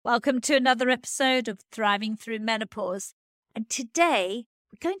Welcome to another episode of Thriving Through Menopause. And today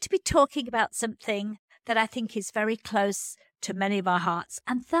we're going to be talking about something that I think is very close to many of our hearts,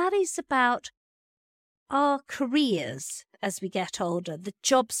 and that is about our careers as we get older, the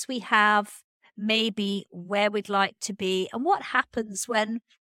jobs we have, maybe where we'd like to be, and what happens when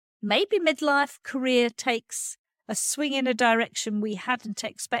maybe midlife career takes a swing in a direction we hadn't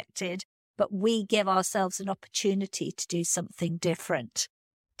expected, but we give ourselves an opportunity to do something different.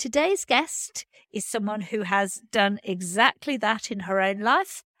 Today's guest is someone who has done exactly that in her own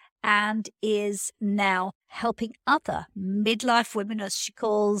life and is now helping other midlife women, as she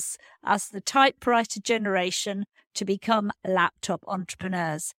calls us, the typewriter generation, to become laptop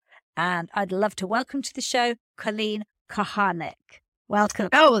entrepreneurs. And I'd love to welcome to the show, Colleen Koharnik. Welcome.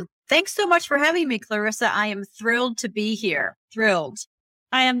 Oh, thanks so much for having me, Clarissa. I am thrilled to be here. Thrilled.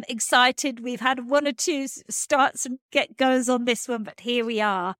 I am excited. We've had one or two starts and get-goes on this one, but here we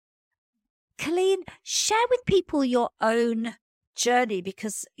are. Colleen, share with people your own journey,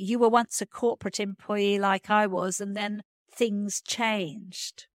 because you were once a corporate employee like I was, and then things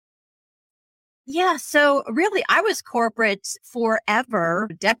changed. Yeah, so really, I was corporate forever,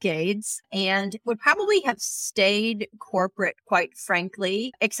 decades, and would probably have stayed corporate, quite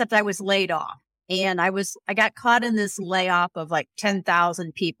frankly, except I was laid off. And I got caught in this layoff of like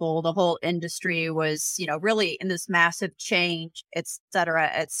 10,000 people. The whole industry was, really in this massive change, et cetera,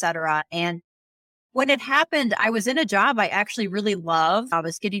 et cetera. And when it happened, I was in a job I actually really loved. I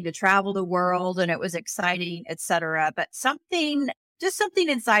was getting to travel the world and it was exciting, et cetera. But something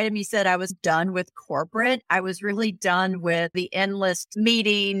inside of me said I was done with corporate. I was really done with the endless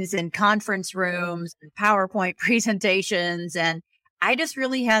meetings and conference rooms and PowerPoint presentations. And I just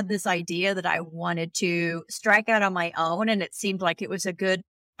really had this idea that I wanted to strike out on my own. And it seemed like it was a good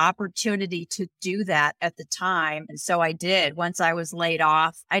opportunity to do that at the time. And so I did. Once I was laid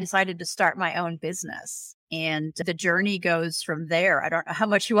off, I decided to start my own business. And the journey goes from there. I don't know how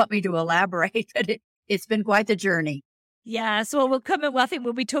much you want me to elaborate, but it's been quite the journey. Yes, well, I think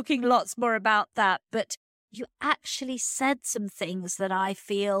we'll be talking lots more about that. But you actually said some things that I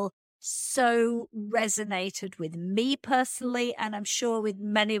feel so resonated with me personally, and I'm sure with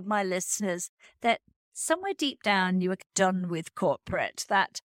many of my listeners, that somewhere deep down you were done with corporate,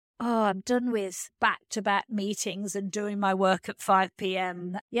 that, I'm done with back-to-back meetings and doing my work at 5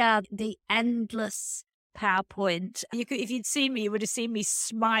 p.m. Yeah, the endless PowerPoint. If you'd seen me, you would have seen me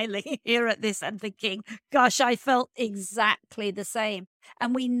smiling here at this and thinking, gosh, I felt exactly the same.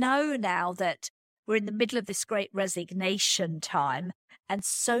 And we know now that we're in the middle of this great resignation time. And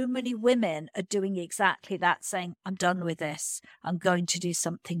so many women are doing exactly that, saying, I'm done with this. I'm going to do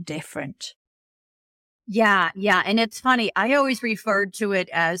something different. Yeah. And it's funny. I always referred to it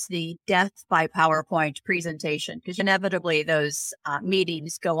as the death by PowerPoint presentation, because inevitably those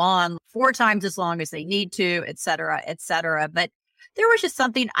meetings go on 4 times as long as they need to, et cetera, et cetera. But there was just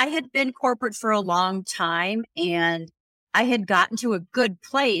something. I had been corporate for a long time, and I had gotten to a good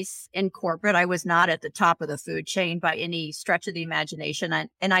place in corporate. I was not at the top of the food chain by any stretch of the imagination.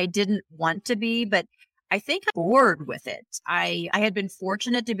 And I didn't want to be, but I think I'm bored with it. I had been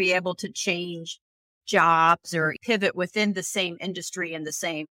fortunate to be able to change jobs or pivot within the same industry and the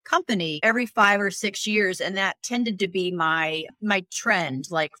same company every 5 or 6 years. And that tended to be my trend.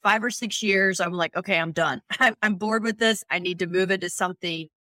 Like 5 or 6 years, I'm like, okay, I'm done. I'm bored with this. I need to move into something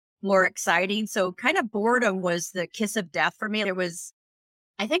more exciting. So kind of boredom was the kiss of death for me.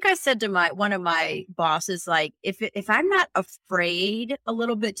 I think I said to one of my bosses, like, if I'm not afraid a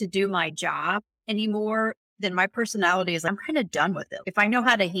little bit to do my job anymore, then my personality is, I'm kind of done with it. If I know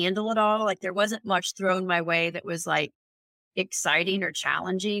how to handle it all, like there wasn't much thrown my way that was like exciting or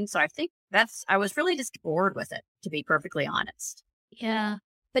challenging. So I think I was really just bored with it, to be perfectly honest. Yeah.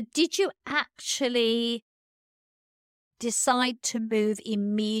 But did you actually decide to move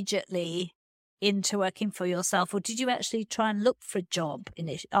immediately into working for yourself, or did you actually try and look for a job in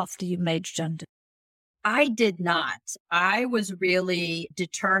it after you made redundant? I did not. I was really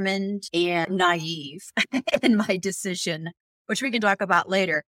determined and naive in my decision, which we can talk about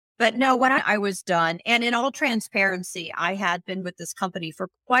later. But no, when I was done, and in all transparency, I had been with this company for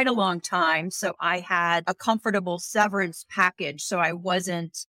quite a long time. So I had a comfortable severance package. So I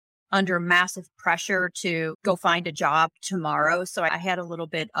wasn't under massive pressure to go find a job tomorrow. So I had a little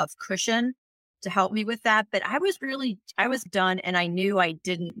bit of cushion to help me with that. But I was done, and I knew I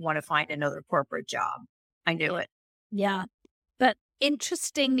didn't want to find another corporate job. I knew it. Yeah. But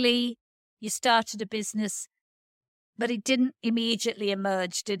interestingly, you started a business, but it didn't immediately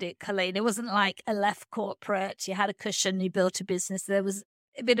emerge, did it, Colleen? It wasn't like a left corporate, you had a cushion, you built a business. There was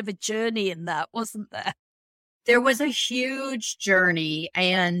a bit of a journey in that, wasn't there? There was a huge journey,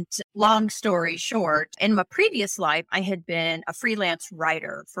 and long story short, in my previous life, I had been a freelance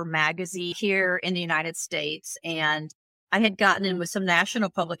writer for magazine here in the United States, and I had gotten in with some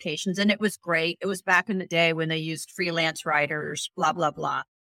national publications, and it was great. It was back in the day when they used freelance writers, blah, blah, blah.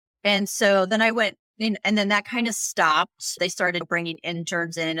 And so then I went in, and then that kind of stopped. They started bringing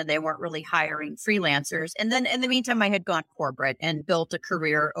interns in, and they weren't really hiring freelancers. And then in the meantime, I had gone corporate and built a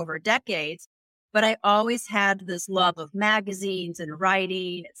career over decades. But I always had this love of magazines and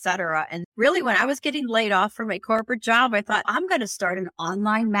writing, et cetera. And really, when I was getting laid off from a corporate job, I thought, I'm going to start an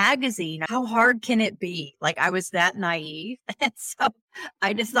online magazine. How hard can it be? Like, I was that naive. And so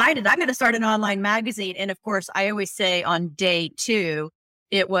I decided I'm going to start an online magazine. And of course, I always say on day 2,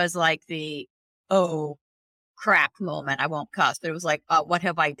 it was like the, oh, crap moment. I won't cuss, but it was like, what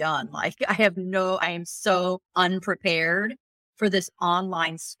have I done? Like, I am so unprepared for this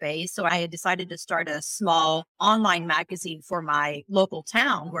online space. So I had decided to start a small online magazine for my local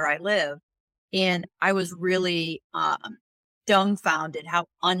town where I live. And I was really dumbfounded how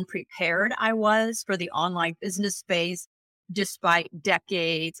unprepared I was for the online business space, despite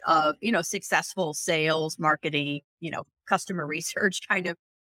decades of, successful sales, marketing, customer research kind of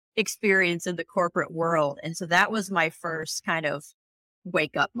experience in the corporate world. And so that was my first kind of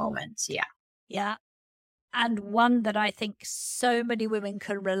wake up moment. Yeah. Yeah. And one that I think so many women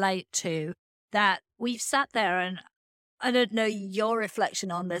can relate to, that we've sat there, and I don't know your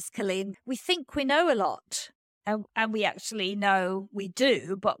reflection on this, Colleen. We think we know a lot, and we actually know we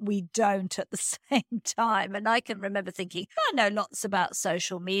do, but we don't at the same time. And I can remember thinking, I know lots about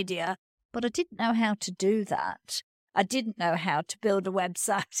social media, but I didn't know how to do that. I didn't know how to build a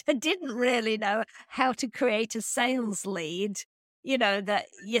website. I didn't really know how to create a sales lead, that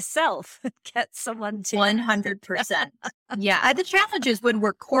yourself get someone to 100%. Yeah. The challenge is when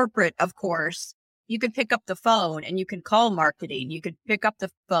we're corporate, of course, you could pick up the phone and you can call marketing. You could pick up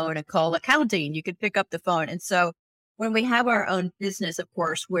the phone and call accounting. You could pick up the phone. And so when we have our own business, of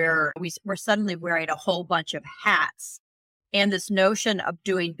course, where we're suddenly wearing a whole bunch of hats, and this notion of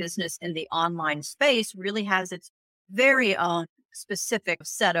doing business in the online space really has its very own specific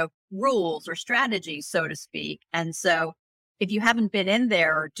set of rules or strategies, so to speak. And so if you haven't been in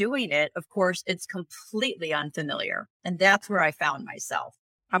there or doing it, of course, it's completely unfamiliar. And that's where I found myself,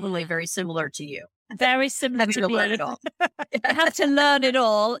 probably very similar to you. Very similar to me. Learn it all. You have to learn it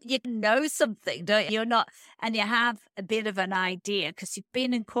all. You know something, don't you? You're not, and you have a bit of an idea because you've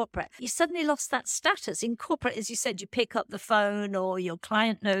been in corporate. You suddenly lost that status. In corporate, as you said, you pick up the phone, or your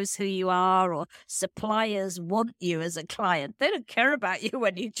client knows who you are, or suppliers want you as a client. They don't care about you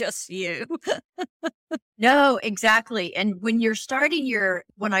when you're just you. No, exactly. And when you're starting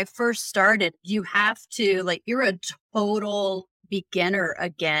when I first started, you have to, you're a total beginner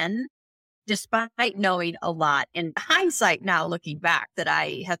again, despite knowing a lot. In hindsight now, looking back, that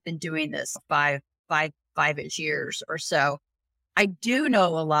I have been doing this five-ish years or so, I do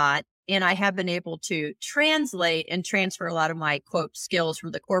know a lot, and I have been able to translate and transfer a lot of my quote skills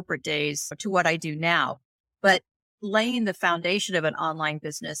from the corporate days to what I do now. But laying the foundation of an online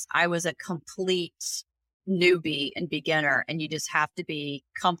business, I was a complete newbie and beginner, and you just have to be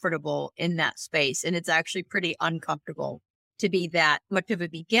comfortable in that space. And it's actually pretty uncomfortable to be that much of a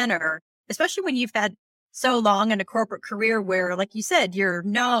beginner, especially when you've had so long in a corporate career where, like you said, you're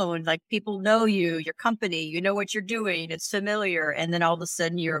known, like people know you, your company, you know what you're doing, it's familiar. And then all of a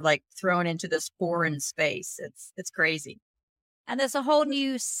sudden you're like thrown into this foreign space. It's crazy. And there's a whole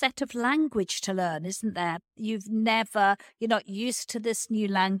new set of language to learn, isn't there? You're not used to this new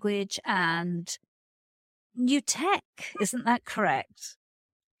language and new tech. Isn't that correct?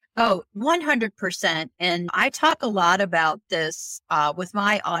 Oh, 100%. And I talk a lot about this with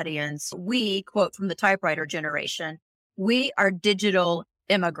my audience. We, quote from the typewriter generation, we are digital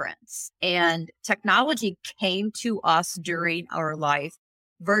immigrants, and technology came to us during our life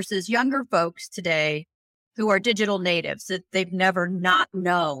versus younger folks today who are digital natives, that they've never not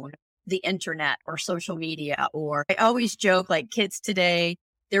known the internet or social media. Or I always joke, like, kids today,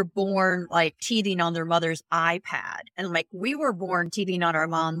 they're born like teething on their mother's iPad. And like, we were born teething on our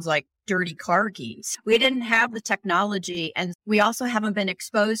mom's like dirty car keys. We didn't have the technology, and we also haven't been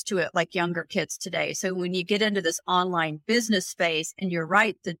exposed to it like younger kids today. So when you get into this online business space, and you're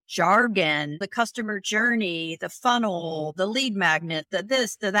right, the jargon, the customer journey, the funnel, the lead magnet, the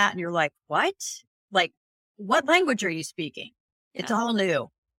this, the that, and you're like, what? Like, what language are you speaking? It's all new.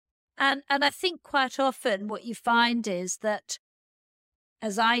 And I think quite often what you find is that,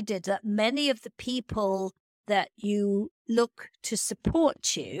 as I did, that many of the people that you look to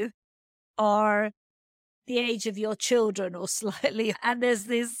support you are the age of your children or slightly. And there's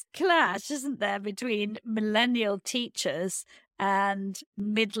this clash, isn't there, between millennial teachers and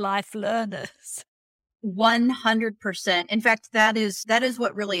midlife learners. 100%. In fact, that is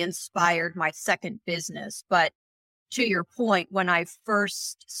what really inspired my second business. But to your point, when I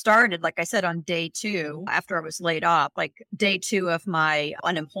first started, like I said, on day 2, after I was laid off, like day 2 of my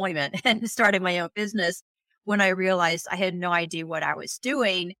unemployment and starting my own business, when I realized I had no idea what I was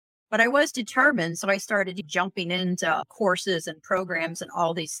doing, but I was determined. So I started jumping into courses and programs and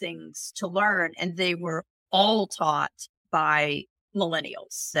all these things to learn. And they were all taught by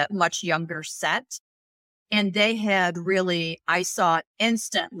millennials, that much younger set. And they had really, I saw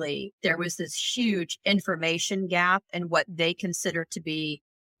instantly, there was this huge information gap in what they consider to be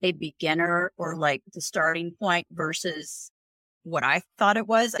a beginner or like the starting point versus what I thought it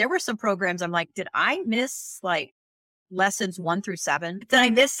was. There were some programs I'm like, did I miss like lessons 1 through 7? Did I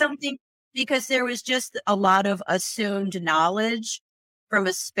miss something? Because there was just a lot of assumed knowledge from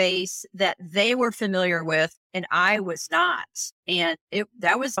a space that they were familiar with and I was not. And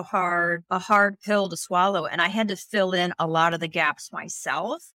that was a hard pill to swallow. And I had to fill in a lot of the gaps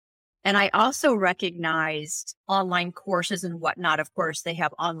myself. And I also recognized online courses and whatnot. Of course, they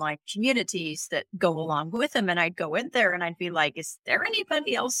have online communities that go along with them. And I'd go in there and I'd be like, is there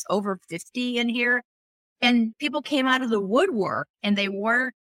anybody else over 50 in here? And people came out of the woodwork and they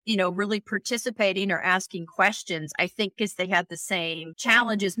weren't, really participating or asking questions, I think because they had the same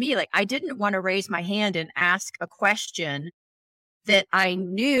challenge as me. Like I didn't want to raise my hand and ask a question that I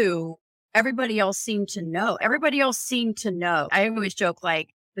knew everybody else seemed to know. I always joke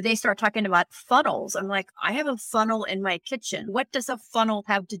like, but they start talking about funnels. I'm like, I have a funnel in my kitchen. What does a funnel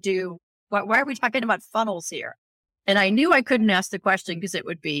have to do? Why are we talking about funnels here? And I knew I couldn't ask the question because it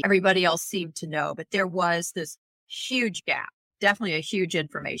would be everybody else seemed to know, but there was this huge gap. Definitely a huge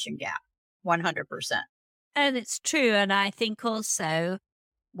information gap, 100%. And it's true. And I think also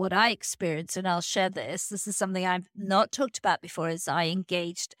what I experienced, and I'll share this is something I've not talked about before, is I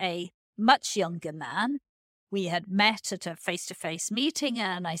engaged a much younger man. We had met at a face-to-face meeting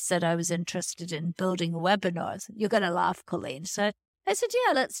and I said I was interested in building a webinar. I said, you're going to laugh, Colleen. So I said,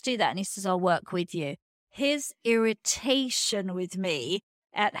 yeah, let's do that. And he says, I'll work with you. His irritation with me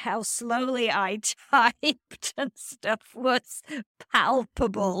at how slowly I typed and stuff was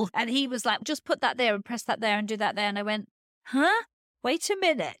palpable. And he was like, just put that there and press that there and do that there. And I went, huh? Wait a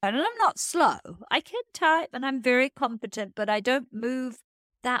minute. And I'm not slow. I can type and I'm very competent, but I don't move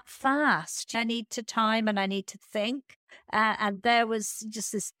that fast. I need to time and I need to think. And there was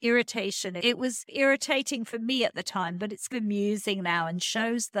just this irritation. It was irritating for me at the time, but it's amusing now and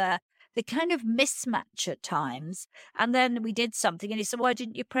shows the kind of mismatch at times. And then we did something and he said, why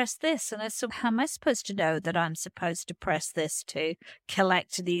didn't you press this? And I said, how am I supposed to know that I'm supposed to press this to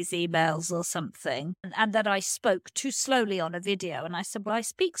collect these emails or something? And that I spoke too slowly on a video. And I said, well, I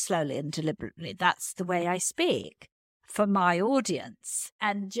speak slowly and deliberately. That's the way I speak for my audience.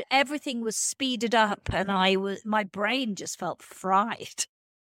 And everything was speeded up and my brain just felt fried.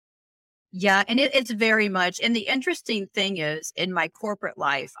 Yeah, and it's very much. And the interesting thing is, in my corporate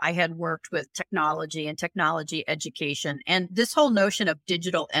life, I had worked with technology and technology education. And this whole notion of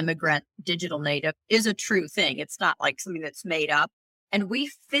digital immigrant, digital native is a true thing. It's not like something that's made up. And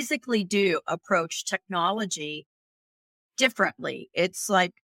we physically do approach technology differently. It's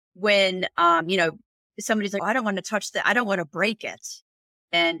like when, somebody's like, oh, I don't want to touch that. I don't want to break it.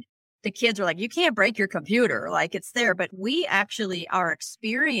 And the kids are like, you can't break your computer. Like it's there. But we actually, our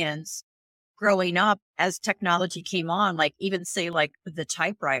experience growing up as technology came on, like even say like the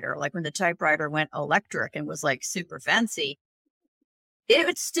typewriter, like when the typewriter went electric and was like super fancy, it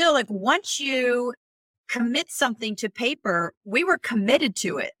was still like once you commit something to paper, we were committed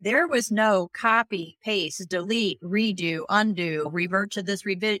to it. There was no copy, paste, delete, redo, undo, revert to this,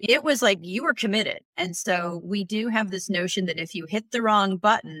 revision. It was like you were committed. And so we do have this notion that if you hit the wrong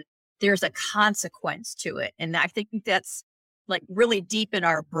button, there's a consequence to it. And I think that's like really deep in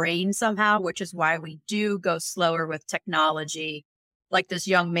our brain somehow, which is why we do go slower with technology. Like this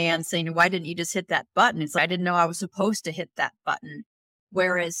young man saying, why didn't you just hit that button? It's like, I didn't know I was supposed to hit that button.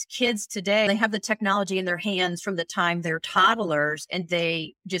 Whereas kids today, they have the technology in their hands from the time they're toddlers and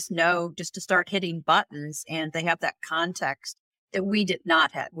they just know just to start hitting buttons and they have that context that we did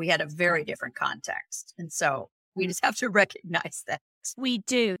not have. We had a very different context. And so we just have to recognize that. We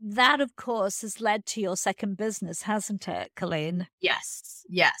do. That, of course, has led to your second business, hasn't it, Colleen? Yes.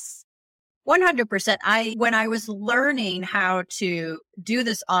 100%. When I was learning how to do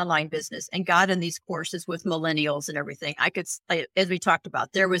this online business and got in these courses with millennials and everything, as we talked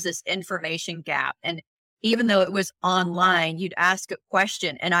about, there was this information gap. And even though it was online, you'd ask a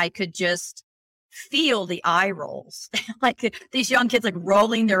question and I could just feel the eye rolls, like these young kids like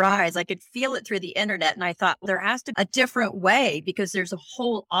rolling their eyes. I could feel it through the internet. And I thought, well, there has to be a different way because there's a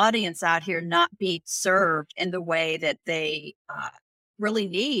whole audience out here not being served in the way that they really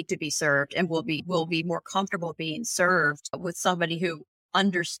need to be served and will be more comfortable being served with somebody who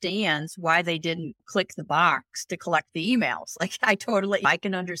understands why they didn't click the box to collect the emails. Like I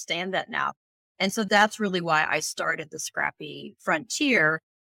can understand that now. And so that's really why I started the Scrappy Frontier.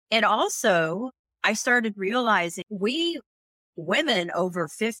 And also I started realizing we women over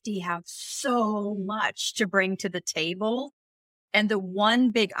 50 have so much to bring to the table. And the one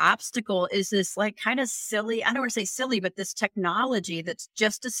big obstacle is this like kind of silly, I don't want to say silly, but this technology that's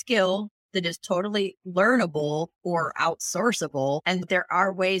just a skill that is totally learnable or outsourceable. And there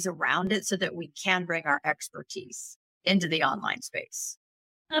are ways around it so that we can bring our expertise into the online space.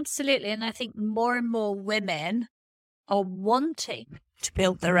 Absolutely. And I think more and more women are wanting to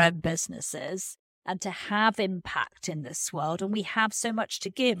build their own businesses and to have impact in this world. And we have so much to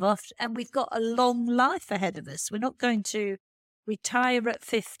give and we've got a long life ahead of us. We're not going to retire at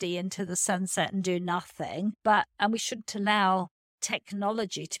 50 into the sunset and do nothing, and we shouldn't allow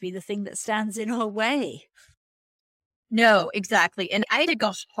technology to be the thing that stands in our way. No, exactly. And I had to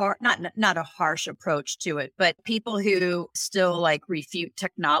go hard, not a harsh approach to it, but people who still like refute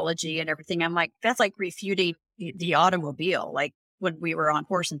technology and everything, I'm like, that's like refuting the automobile, like when we were on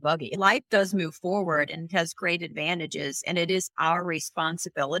horse and buggy. Life does move forward and has great advantages, and it is our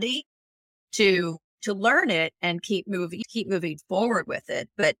responsibility to learn it and keep moving forward with it.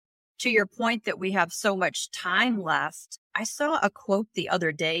 But to your point that we have so much time left, I saw a quote the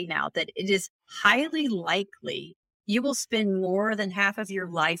other day now that it is highly likely you will spend more than half of your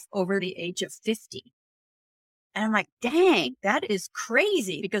life over the age of 50. And I'm like, dang, that is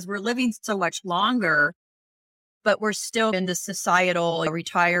crazy because we're living so much longer, but we're still in the societal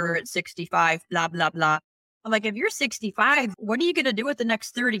retire at 65, blah, blah, blah. I'm like, if you're 65, what are you going to do with the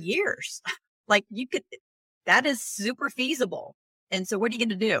next 30 years? Like that is super feasible. And so what are you going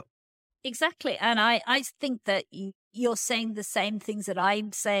to do? Exactly. And I think that you're saying the same things that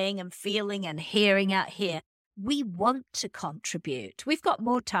I'm saying and feeling and hearing out here. We want to contribute. We've got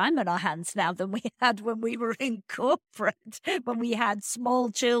more time on our hands now than we had when we were in corporate, when we had small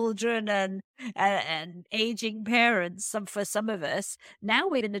children and aging parents. For some of us, now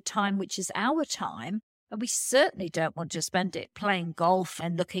we're in a time which is our time. And we certainly don't want to spend it playing golf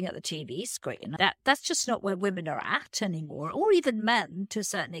and looking at the TV screen. That's just not where women are at anymore, or even men to a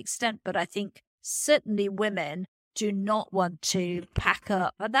certain extent. But I think certainly women do not want to pack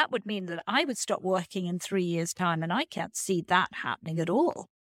up. And that would mean that I would stop working in 3 years' time, and I can't see that happening at all.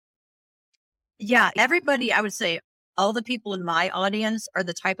 Yeah, everybody, I would say all the people in my audience are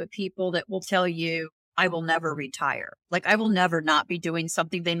the type of people that will tell you, I will never retire. Like I will never not be doing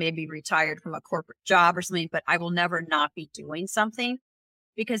something. They may be retired from a corporate job or something, but I will never not be doing something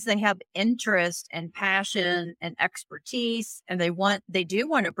because they have interest and passion and expertise, and they do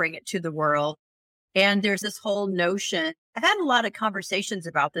want to bring it to the world. And there's this whole notion. I've had a lot of conversations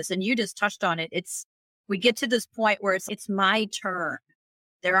about this, and you just touched on it. We get to this point where it's my turn.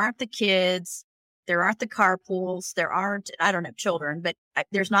 There aren't the kids. There aren't the carpools. I don't have children, but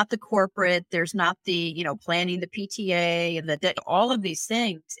there's not the corporate. There's not the, planning the PTA and all of these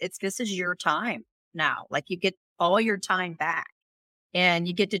things. This is your time now. Like you get all your time back and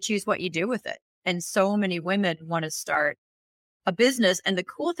you get to choose what you do with it. And so many women want to start a business. And the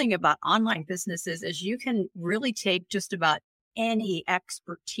cool thing about online businesses is you can really take just about any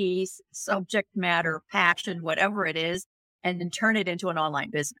expertise, subject matter, passion, whatever it is, and then turn it into an online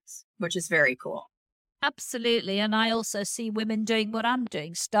business, which is very cool. Absolutely. And I also see women doing what I'm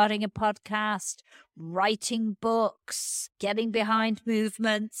doing, starting a podcast, writing books, getting behind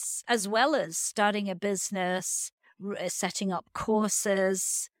movements, as well as starting a business, setting up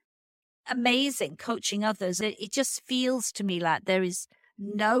courses. Amazing, coaching others. It just feels to me like there is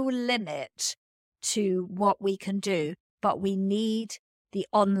no limit to what we can do, but we need the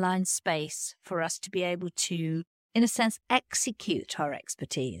online space for us to be able to, in a sense, execute our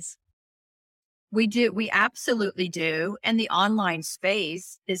expertise. We do. We absolutely do. And the online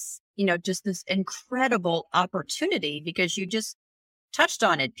space is, just this incredible opportunity because you just touched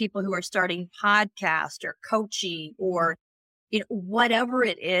on it. People who are starting podcast or coaching or, whatever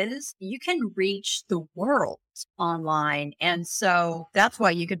it is, you can reach the world online. And so that's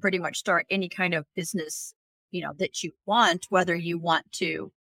why you can pretty much start any kind of business, that you want, whether you want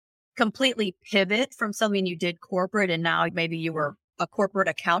to completely pivot from something you did corporate and now maybe you were a corporate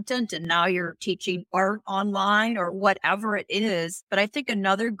accountant and now you're teaching art online or whatever it is. But I think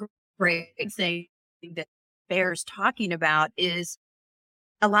another great thing that bears talking about is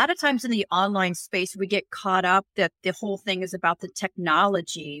a lot of times in the online space, we get caught up that the whole thing is about the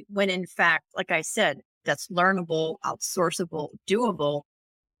technology, when in fact, like I said, that's learnable, outsourceable, doable.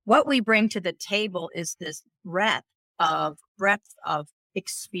 What we bring to the table is this breadth of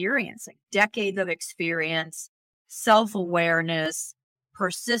experience, like decades of experience, self-awareness,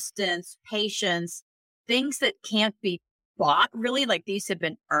 persistence, patience, things that can't be bought really. Like these have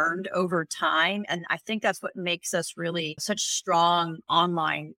been earned over time. And I think that's what makes us really such strong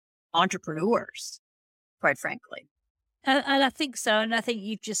online entrepreneurs, quite frankly. And I think so. And I think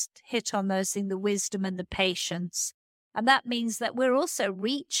you've just hit on those things, the wisdom and the patience. And that means that we're also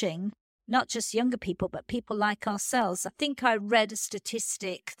reaching not just younger people, but people like ourselves. I think I read a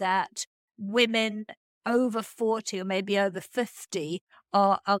statistic that women over 40 or maybe over 50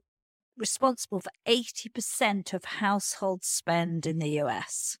 are responsible for 80% of household spend in the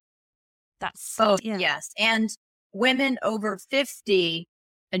US. Yes. And women over 50,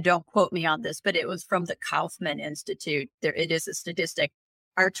 and don't quote me on this, but it was from the Kaufman Institute. It is a statistic,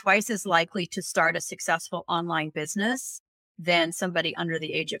 are twice as likely to start a successful online business than somebody under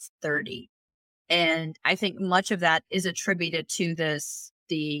the age of 30. And I think much of that is attributed to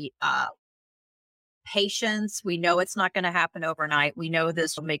the patience. We know it's not going to happen overnight. We know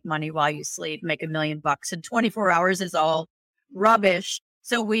this will make money while you sleep, make $1 million in 24 hours is all rubbish.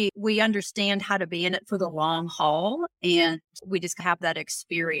 So we understand how to be in it for the long haul. And we just have that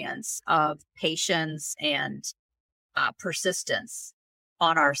experience of patience and persistence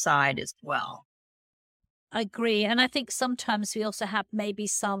on our side as well. I agree. And I think sometimes we also have maybe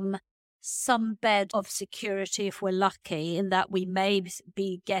some bed of security if we're lucky, in that we may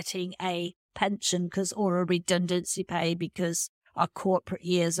be getting a pension or a redundancy pay because our corporate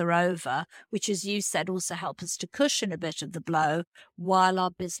years are over, which, as you said, also help us to cushion a bit of the blow while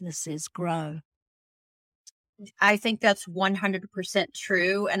our businesses grow. I think that's 100%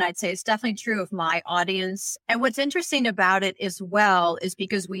 true. And I'd say it's definitely true of my audience. And what's interesting about it as well is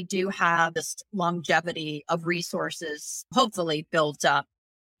because we do have this longevity of resources, hopefully built up,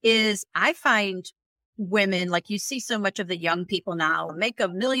 is I find women, like you see so much of the young people now make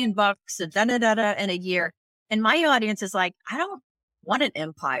 $1 million in a year. And my audience is like, I don't want an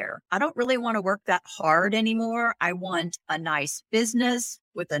empire. I don't really want to work that hard anymore. I want a nice business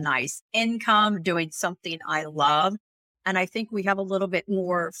with a nice income, doing something I love. And I think we have a little bit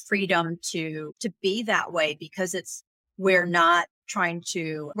more freedom to be that way, because we're not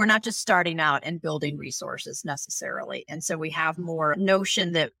just starting out and building resources necessarily. And so we have more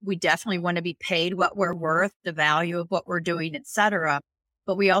notion that we definitely want to be paid what we're worth, the value of what we're doing, et cetera.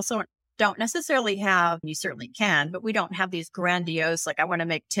 But we also don't necessarily have, you certainly can, but we don't have these grandiose, like I want to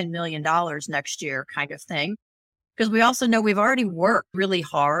make $10 million next year kind of thing. Because we also know we've already worked really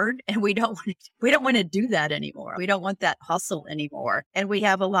hard, and we don't want to do that anymore. We don't want that hustle anymore. And we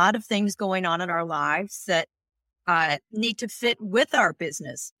have a lot of things going on in our lives that need to fit with our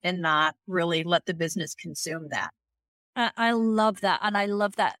business and not really let the business consume that. I love that. And I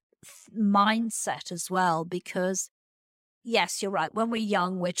love that mindset as well, because yes, you're right. When we're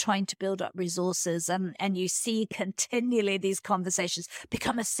young, we're trying to build up resources, and you see continually these conversations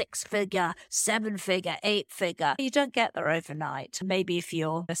become a 6-figure, 7-figure, 8-figure. You don't get there overnight. Maybe if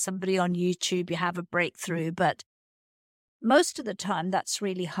you're somebody on YouTube, you have a breakthrough, but most of the time that's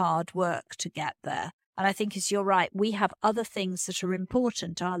really hard work to get there. And I think, as you're right, we have other things that are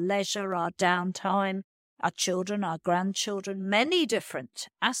important: our leisure, our downtime, our children, our grandchildren, many different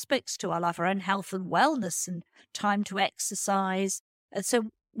aspects to our life, our own health and wellness, and time to exercise. And so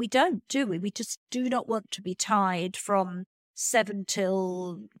we don't, do we? We just do not want to be tied from 7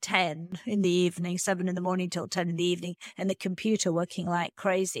 till 10 in the evening, 7 in the morning till 10 in the evening, and the computer working like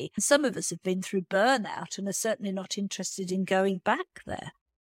crazy. And some of us have been through burnout and are certainly not interested in going back there.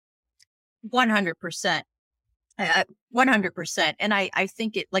 100%. 100%. And I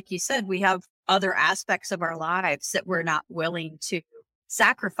think it, like you said, we have other aspects of our lives that we're not willing to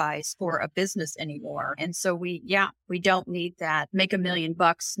sacrifice for a business anymore. And so we don't need that make $1 million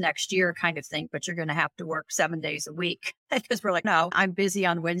next year kind of thing, but you're going to have to work 7 days a week, because we're like, no, I'm busy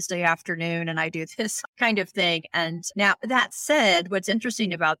on Wednesday afternoon and I do this kind of thing. And now, that said, what's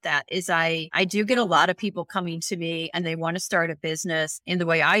interesting about that is I do get a lot of people coming to me and they want to start a business in the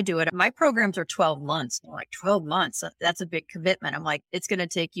way I do it. My programs are 12 months. I'm like, 12 months, that's a big commitment. I'm like, it's going to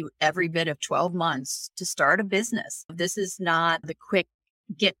take you every bit of 12 months to start a business. This is not the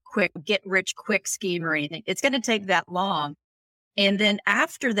get rich quick scheme or anything. It's going to take that long. And then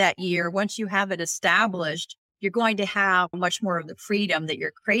after that year, once you have it established, you're going to have much more of the freedom that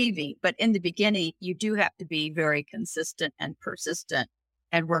you're craving. But in the beginning, you do have to be very consistent and persistent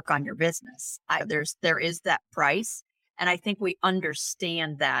and work on your business. There is that price. And I think we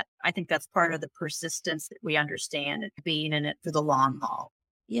understand that. I think that's part of the persistence that we understand and being in it for the long haul.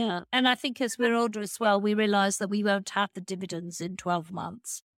 Yeah. And I think as we're older as well, we realize that we won't have the dividends in 12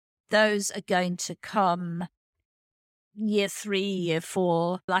 months. Those are going to come year 3, year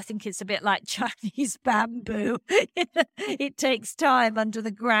 4. I think it's a bit like Chinese bamboo. It takes time under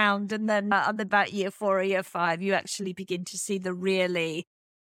the ground. And then on about year 4 or year 5, you actually begin to see the really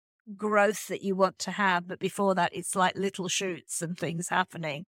growth that you want to have. But before that, it's like little shoots and things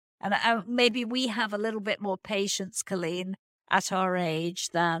happening. And maybe we have a little bit more patience, Colleen, at our age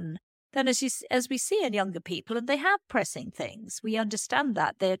than as we see in younger people. And they have pressing things. We understand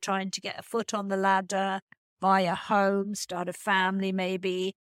that. They're trying to get a foot on the ladder, buy a home, start a family,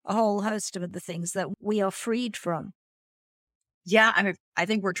 maybe a whole host of other things that we are freed from. Yeah, I mean, I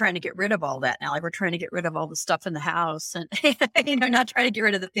think we're trying to get rid of all that now. Like we're trying to get rid of all the stuff in the house and, not trying to get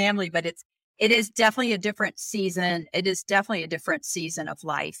rid of the family, but it is definitely a different season. It is definitely a different season of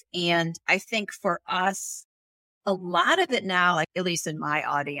life. And I think for us, a lot of it now, like at least in my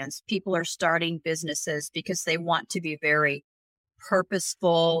audience, people are starting businesses because they want to be very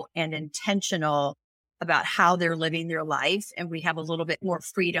purposeful and intentional about how they're living their life. And we have a little bit more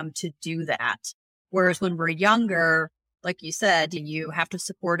freedom to do that. Whereas when we're younger, like you said, you have to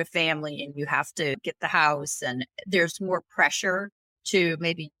support a family and you have to get the house and there's more pressure to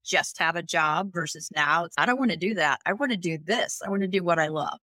maybe just have a job versus now, I don't want to do that. I want to do this. I want to do what I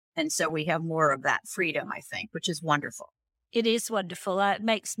love. And so we have more of that freedom, I think, which is wonderful. It is wonderful. It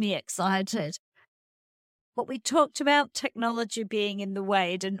makes me excited. But we talked about technology being in the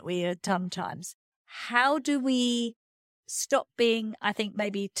way, didn't we, at sometimes? How do we stop being, I think,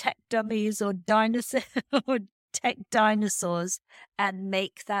 maybe tech dummies or dinosaurs or tech dinosaurs and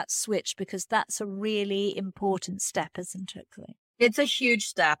make that switch? Because that's a really important step, isn't it, Clay? It's a huge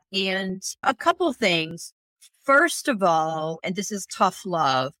step. And a couple of things. First of all, and this is tough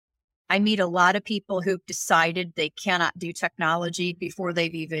love, I meet a lot of people who've decided they cannot do technology before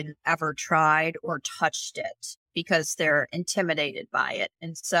they've even ever tried or touched it because they're intimidated by it.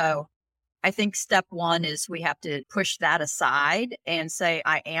 And so I think step one is we have to push that aside and say,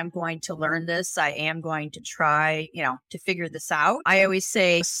 I am going to learn this. I am going to try, to figure this out. I always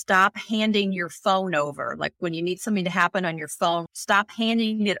say, stop handing your phone over. Like when you need something to happen on your phone, stop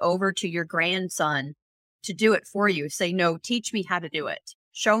handing it over to your grandson to do it for you. Say, no, teach me how to do it.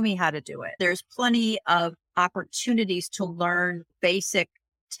 Show me how to do it. There's plenty of opportunities to learn basic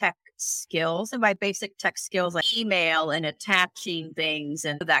tech skills. And by basic tech skills, like email and attaching things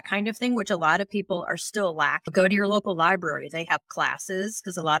and that kind of thing, which a lot of people are still lacking. Go to your local library. They have classes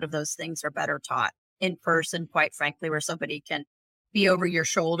because a lot of those things are better taught in person, quite frankly, where somebody can be over your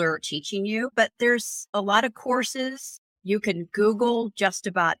shoulder teaching you. But there's a lot of courses. You can Google just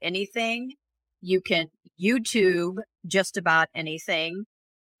about anything. You can YouTube just about anything.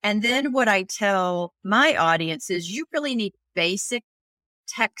 And then what I tell my audience is you really need basic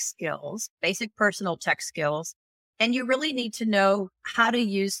tech skills, basic personal tech skills, and you really need to know how to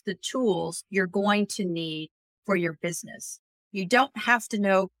use the tools you're going to need for your business. You don't have to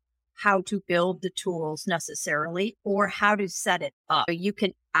know how to build the tools necessarily or how to set it up. You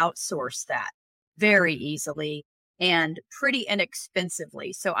can outsource that very easily and pretty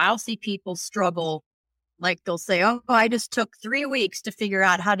inexpensively. So I'll see people struggle. Like they'll say, oh, I just took 3 weeks to figure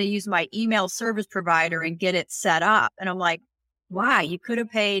out how to use my email service provider and get it set up. And I'm like, why? You could have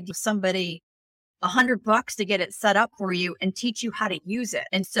paid somebody $100 to get it set up for you and teach you how to use it.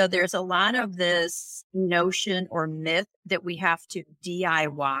 And so there's a lot of this notion or myth that we have to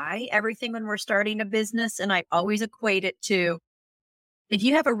DIY everything when we're starting a business. And I always equate it to, if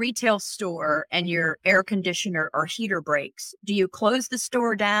you have a retail store and your air conditioner or heater breaks, do you close the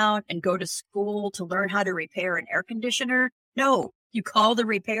store down and go to school to learn how to repair an air conditioner? No, you call the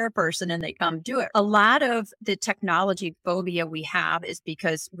repair person and they come do it. A lot of the technology phobia we have is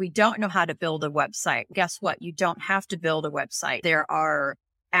because we don't know how to build a website. Guess what? You don't have to build a website. There are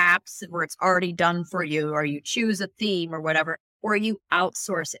apps where it's already done for you, or you choose a theme or whatever, or you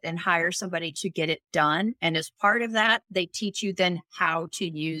outsource it and hire somebody to get it done. And as part of that, they teach you then how to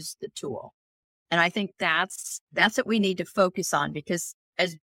use the tool. And I think that's what we need to focus on, because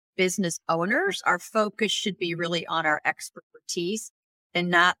as business owners, our focus should be really on our expertise and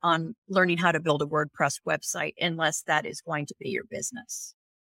not on learning how to build a WordPress website, unless that is going to be your business.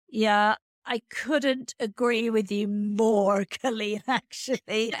 Yeah, I couldn't agree with you more, Colleen,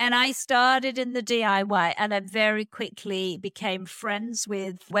 actually. And I started in the DIY and I very quickly became friends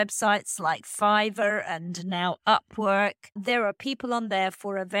with websites like Fiverr and now Upwork. There are people on there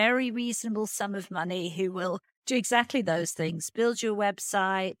for a very reasonable sum of money who will do exactly those things, build your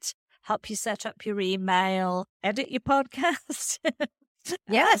website, help you set up your email, edit your podcast.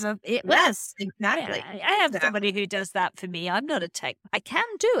 Yes, yes, exactly. I have somebody who does that for me. I'm not a tech. I can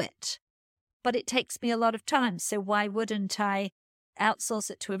do it, but it takes me a lot of time. So why wouldn't I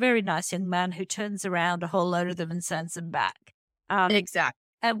outsource it to a very nice young man who turns around a whole load of them and sends them back? Exactly.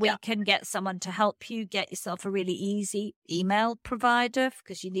 And we can get someone to help you get yourself a really easy email provider,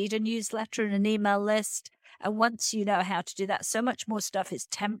 because you need a newsletter and an email list. And once you know how to do that, so much more stuff is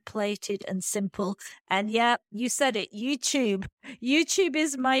templated and simple. And yeah, you said it, YouTube. YouTube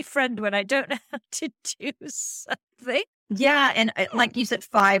is my friend when I don't know how to do something. Yeah. And like you said,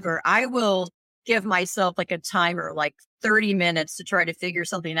 Fiverr, I will give myself like a timer, like 30 minutes to try to figure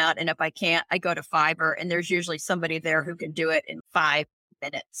something out. And if I can't, I go to Fiverr, and there's usually somebody there who can do it in 5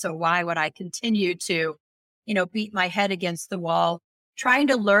 minutes. So why would I continue to, beat my head against the wall, trying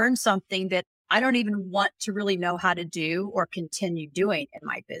to learn something that I don't even want to really know how to do or continue doing in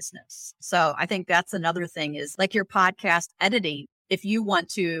my business? So I think that's another thing, is like your podcast editing. If you want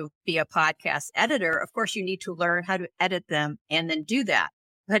to be a podcast editor, of course, you need to learn how to edit them and then do that.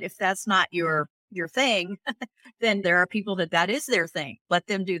 But if that's not your thing, then there are people that is their thing. Let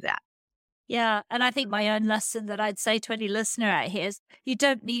them do that. Yeah. And I think my own lesson that I'd say to any listener out here is you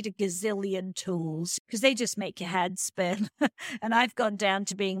don't need a gazillion tools, because they just make your head spin. And I've gone down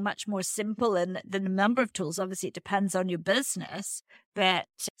to being much more simple in the number of tools. Obviously, it depends on your business, but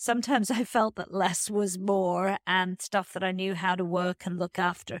sometimes I felt that less was more, and stuff that I knew how to work and look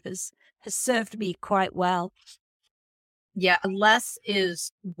after has served me quite well. Yeah, less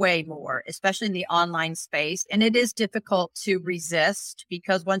is way more, especially in the online space. And it is difficult to resist,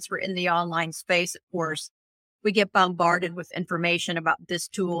 because once we're in the online space, of course, we get bombarded with information about this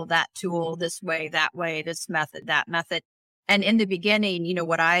tool, this way, that way, this method, that method. And in the beginning,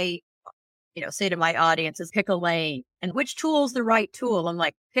 what I, say to my audience is pick a lane. And which tool is the right tool? I'm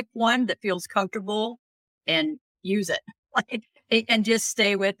like, pick one that feels comfortable and use it. And just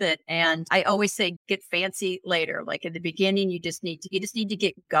stay with it. And I always say, get fancy later. Like in the beginning, you just need to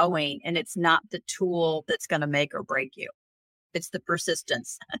get going. And it's not the tool that's going to make or break you. It's the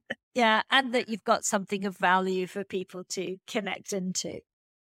persistence. Yeah. And that you've got something of value for people to connect into.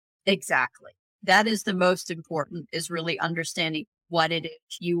 Exactly. That is the most important, is really understanding what it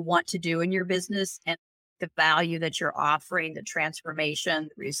is you want to do in your business and the value that you're offering, the transformation,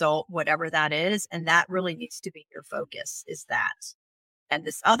 the result, whatever that is. And that really needs to be your focus, is that. And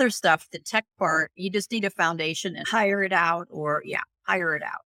this other stuff, the tech part, you just need a foundation and hire it out, hire it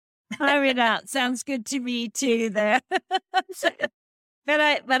out. Hire it out. Sounds good to me too there. But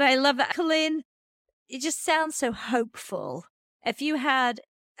I love that. Colleen, it just sounds so hopeful. If you had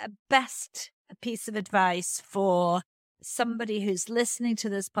a piece of advice for somebody who's listening to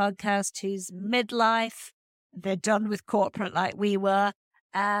this podcast, who's midlife, they're done with corporate like we were,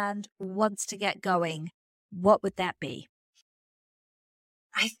 and wants to get going, what would that be?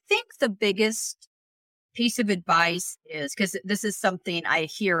 I think the biggest piece of advice is, because this is something I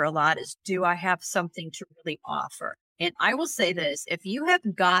hear a lot, is, do I have something to really offer? And I will say this, if you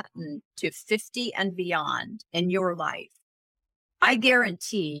have gotten to 50 and beyond in your life, I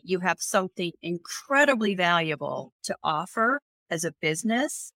guarantee you have something incredibly valuable to offer as a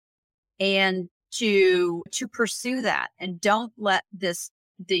business, and to pursue that. And don't let the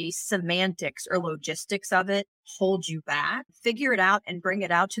semantics or logistics of it hold you back. Figure it out and bring it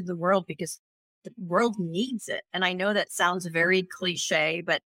out to the world, because the world needs it. And I know that sounds very cliche,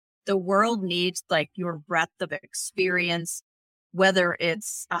 but the world needs like your breadth of experience, whether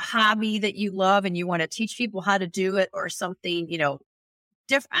it's a hobby that you love and you want to teach people how to do it, or something,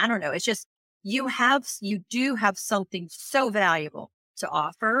 different. I don't know. It's just, you do have something so valuable to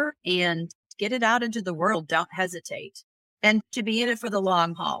offer, and get it out into the world. Don't hesitate. And to be in it for the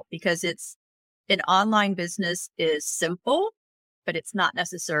long haul, because an online business is simple, but it's not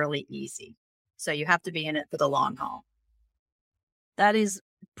necessarily easy. So you have to be in it for the long haul. That is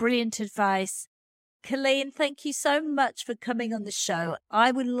brilliant advice. Colleen, thank you so much for coming on the show.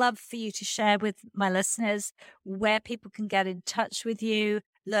 I would love for you to share with my listeners where people can get in touch with you,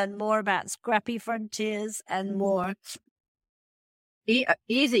 learn more about Scrappy Frontiers and more.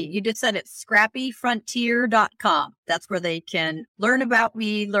 Easy. You just said it, scrappyfrontier.com. That's where they can learn about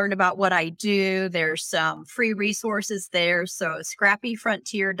me, learn about what I do. There's some free resources there. So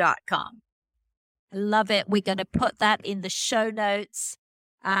scrappyfrontier.com. Love it. We're going to put that in the show notes,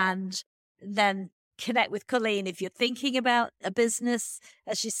 and then connect with Colleen if you're thinking about a business.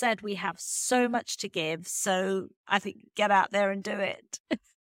 As she said, we have so much to give. So I think get out there and do it.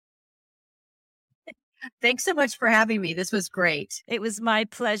 Thanks so much for having me. This was great. It was my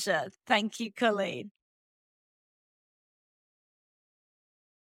pleasure. Thank you, Colleen.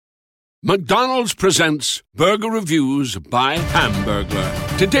 McDonald's presents Burger Reviews by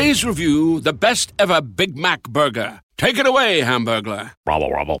Hamburglar. Today's review, the best ever Big Mac burger. Take it away, Hamburglar.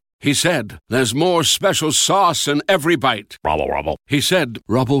 Rubble, rubble. He said, there's more special sauce in every bite. Rubble, rubble. He said,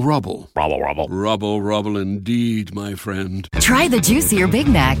 rubble, rubble. Rubble, rubble. Rubble, rubble indeed, my friend. Try the juicier Big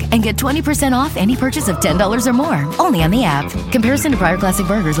Mac and get 20% off any purchase of $10 or more. Only on the app. Comparison to prior classic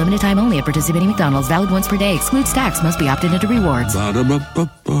burgers. Limited time only at participating McDonald's. Valid once per day. Excludes tax. Must be opted into rewards.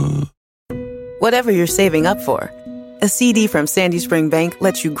 Ba-da-ba-ba-ba. Whatever you're saving up for, a CD from Sandy Spring Bank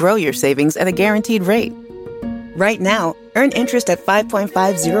lets you grow your savings at a guaranteed rate. Right now, earn interest at 5.50%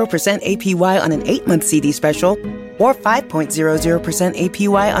 APY on an 8-month CD special or 5.00%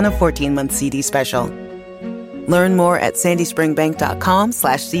 APY on a 14-month CD special. Learn more at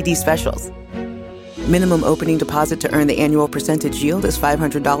sandyspringbank.com/CD specials. Minimum opening deposit to earn the annual percentage yield is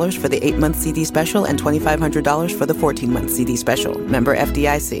 $500 for the 8-month CD special and $2,500 for the 14-month CD special. Member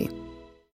FDIC.